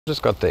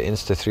Just got the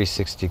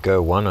Insta360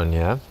 Go 1 on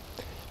here.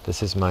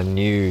 This is my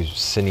new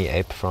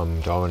CineApe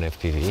from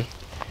DarwinFPV.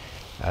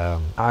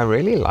 I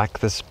really like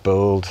this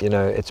build. You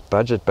know, it's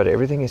budget, but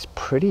everything is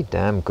pretty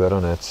damn good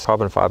on it.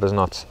 Carbon fiber is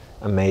not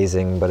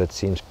amazing, but it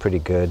seems pretty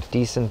good.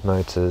 Decent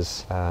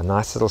motors,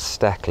 nice little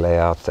stack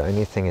layout. The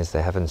only thing is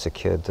they haven't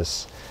secured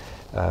this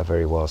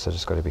very well, so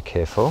just got to be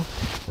careful.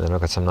 And then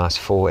I've got some nice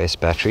 4S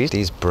batteries.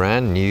 These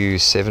brand new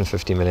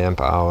 750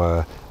 milliamp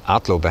hour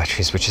Outlaw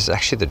batteries, which is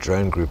actually the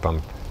drone group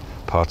I'm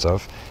part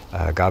of.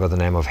 A guy by the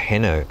name of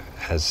Heno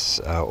has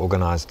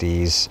organized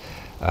these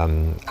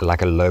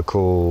like a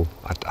local,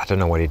 I don't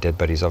know what he did,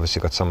 but he's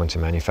obviously got someone to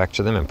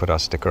manufacture them and put our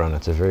sticker on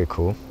it. It's very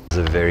cool. It's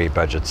a very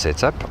budget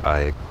setup.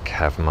 I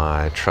have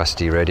my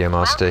trusty Radio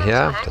Master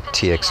here, the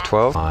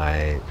TX12.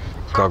 My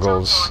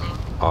goggles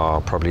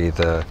are probably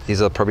these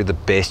are probably the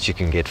best you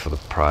can get for the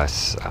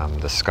price.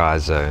 The Sky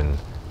Zone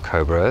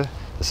Cobra.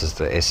 This is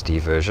the SD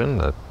version,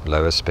 the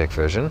lower spec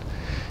version.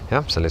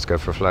 Yeah, so let's go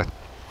for a flight.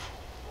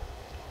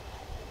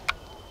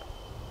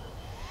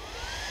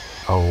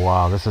 Oh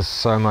wow, this is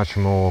so much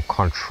more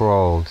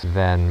controlled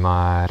than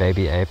my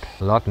baby ape.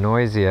 A lot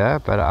noisier,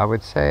 but I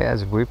would say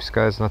as whoops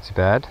goes, not too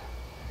bad.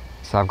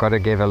 So I've got to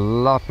give a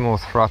lot more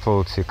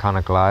throttle to kind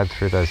of glide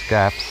through those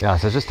gaps. Yeah,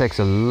 so it just takes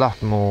a lot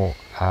more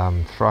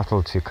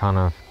throttle to kind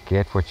of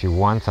get what you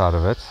want out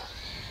of it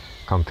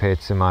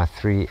compared to my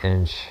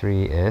 3-inch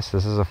 3S.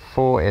 This is a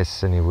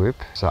 4S CineWhoop.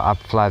 So I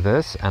fly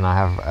this and I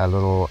have a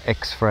little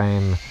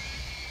X-frame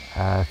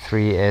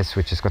 3S,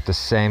 which has got the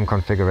same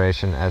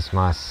configuration as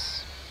my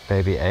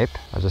baby ape.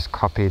 I just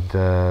copied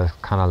the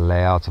kind of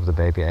layout of the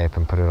baby ape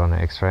and put it on an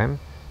X-frame.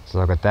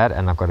 So I've got that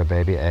and I've got a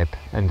baby ape.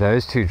 And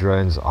those two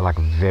drones are like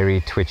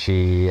very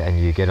twitchy and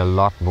you get a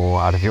lot more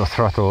out of your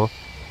throttle.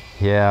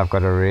 Here I've got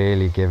to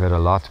really give it a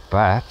lot,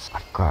 but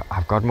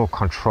I've got more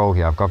control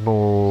here. I've got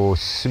more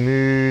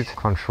smooth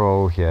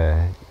control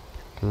here.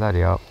 Bloody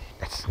hell.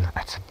 It's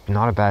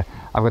not a bad.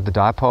 I've got the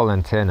dipole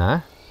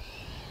antenna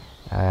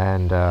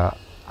and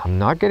I'm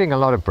not getting a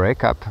lot of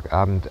breakup.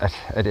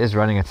 It is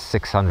running at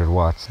 600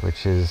 watts,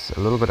 which is a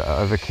little bit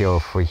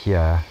overkill for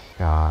here.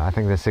 I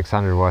think the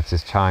 600 watts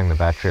is charring the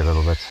battery a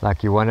little bit.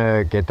 Like you want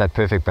to get that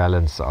perfect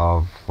balance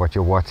of what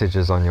your wattage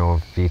is on your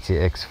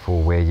VTX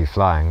for where you're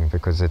flying,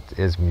 because it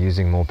is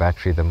using more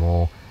battery the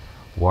more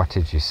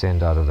wattage you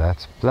send out of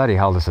that. Bloody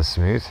hell, this is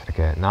smooth.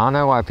 Okay, now I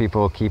know why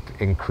people keep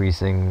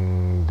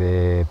increasing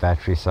their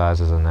battery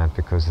sizes and that,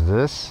 because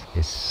this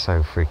is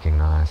so freaking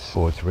nice.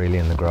 Oh, it's really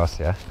in the grass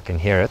here. I can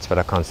hear it, but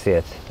I can't see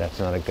it. That's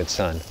not a good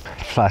sign. It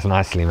flies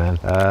nicely, man.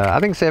 I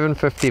think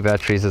 750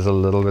 batteries is a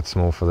little bit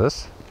small for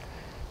this,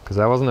 because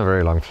that wasn't a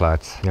very long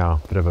flight. Yeah,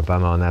 bit of a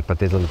bummer on that, but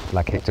there's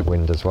like hectic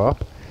wind as well.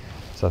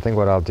 So I think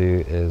what I'll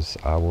do is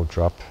I will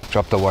drop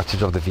the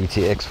wattage of the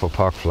VTX for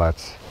park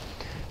flights,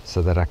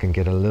 so that I can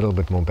get a little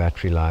bit more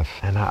battery life.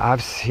 And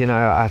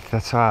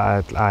that's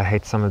why I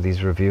hate some of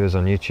these reviewers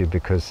on YouTube,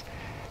 because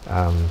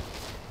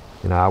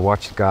I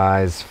watched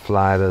guys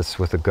fly this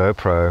with a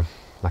GoPro,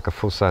 like a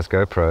full-size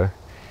GoPro,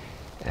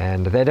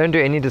 and they don't do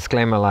any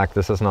disclaimer like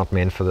this is not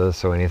meant for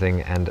this or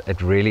anything, and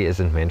it really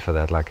isn't meant for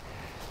that. Like,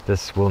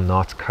 this will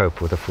not cope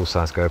with a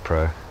full-size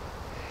GoPro.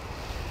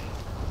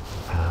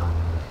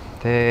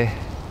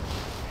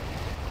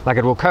 Like,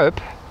 it will cope,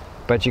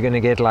 but you're going to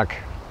get like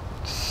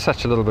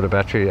such a little bit of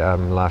battery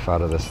life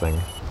out of this thing,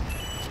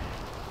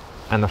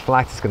 and the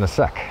flight is going to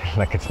suck.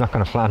 Like, it's not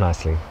going to fly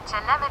nicely.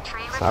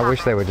 So I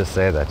wish they would just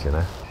say that, you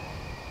know.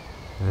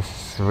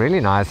 This is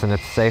really nice, and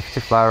it's safe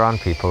to fly around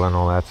people and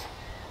all that,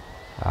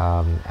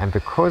 and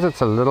because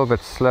it's a little bit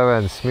slower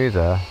and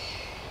smoother,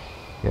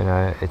 you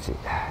know, it's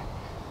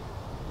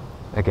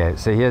okay.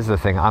 So here's the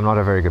thing, I'm not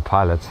a very good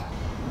pilot.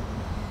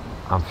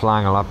 I'm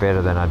flying a lot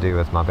better than I do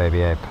with my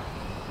baby ape.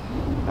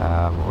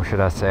 Or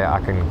should I say, I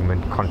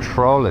can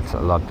control it a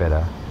lot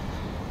better.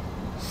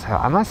 So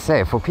I must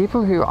say, for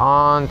people who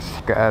aren't,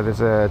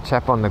 there's a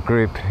chap on the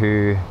group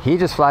who, he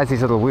just flies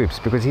these little whoops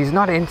because he's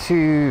not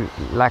into,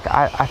 like,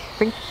 I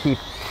think he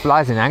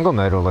flies in angle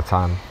mode all the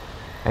time,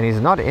 and he's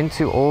not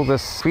into all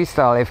this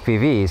freestyle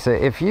FPV. So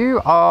if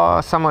you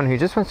are someone who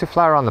just wants to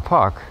fly around the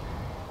park,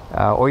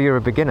 or you're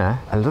a beginner,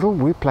 a little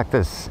whoop like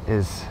this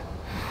is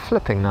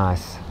flipping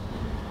nice.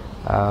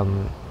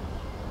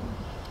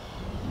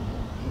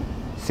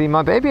 See,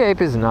 my baby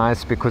ape is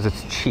nice because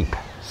it's cheap.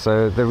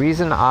 So the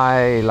reason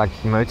I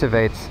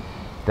motivate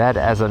that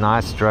as a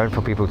nice drone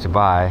for people to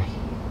buy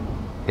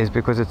is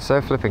because it's so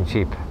flipping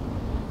cheap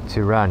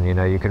to run. You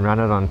know, you can run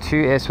it on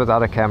 2S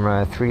without a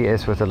camera,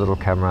 3S with a little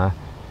camera,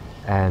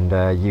 and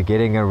you're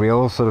getting a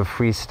real sort of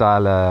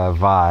freestyler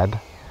vibe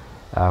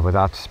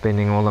without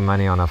spending all the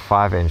money on a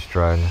 5-inch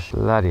drone.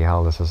 Bloody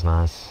hell, this is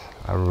nice.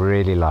 I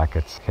really like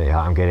it. Okay,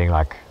 I'm getting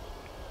like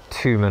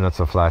 2 minutes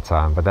of flight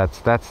time, but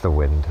that's the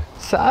wind.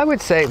 So I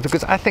would say,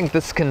 because I think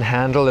this can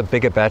handle a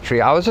bigger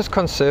battery, I was just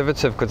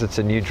conservative because it's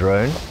a new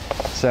drone,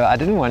 so I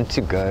didn't want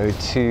to go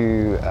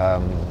too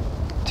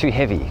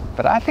heavy.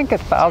 But I think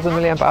 1,000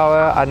 milliamp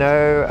hour. I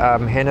know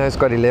Heno's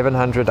got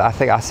 1100.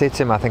 I said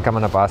to him, I think I'm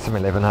going to buy some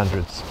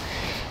 1100s.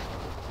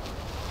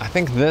 I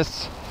think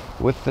this,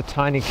 with the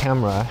tiny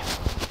camera,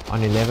 on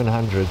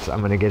 1100s, I'm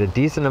going to get a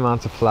decent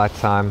amount of flight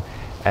time.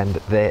 And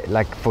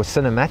like for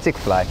cinematic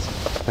flight,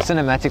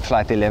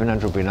 the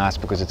 1100 will be nice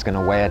because it's going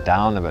to weigh it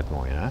down a bit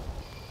more, you know.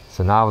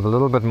 So now with a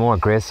little bit more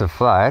aggressive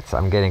flight,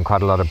 I'm getting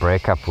quite a lot of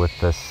breakup with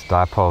this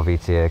Dipole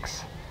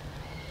VTX.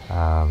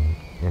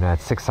 You know,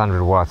 at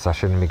 600 watts, I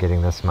shouldn't be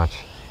getting this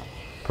much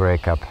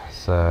breakup.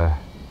 So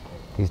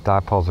these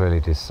dipoles really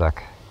do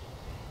suck.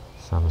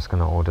 So I'm just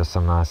going to order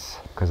some nice,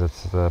 because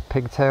it's the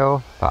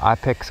pigtail, the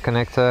IPEX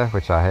connector,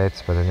 which I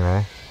hate, but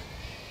anyway.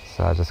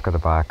 So I just got to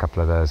buy a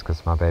couple of those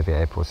because my baby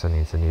ape also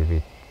needs a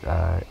new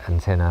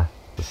antenna.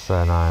 It's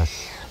so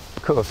nice.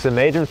 Cool, so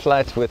maiden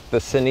flight with the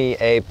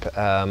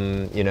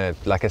CineApe. You know,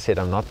 like I said,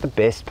 I'm not the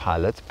best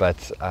pilot,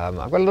 but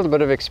I've got a little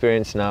bit of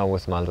experience now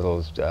with my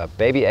little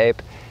baby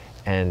ape.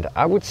 And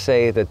I would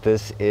say that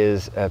this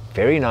is a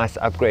very nice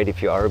upgrade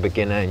if you are a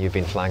beginner and you've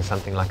been flying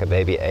something like a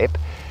baby ape.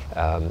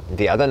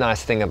 The other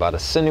nice thing about a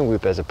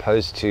CineWhoop as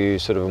opposed to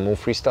sort of a more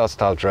freestyle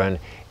style drone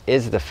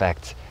is the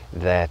fact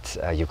that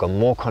you've got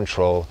more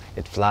control.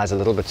 It flies a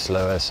little bit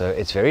slower, so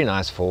it's very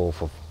nice for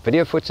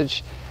video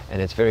footage,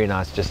 and it's very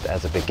nice just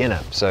as a beginner.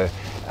 So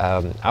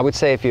I would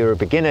say if you're a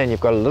beginner and you've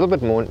got a little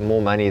bit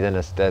more money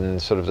than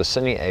sort of the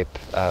CineApe,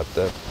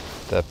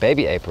 the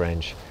baby ape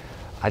range,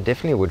 I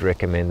definitely would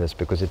recommend this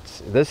because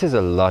this is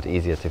a lot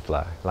easier to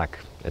fly. Like,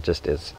 it just is.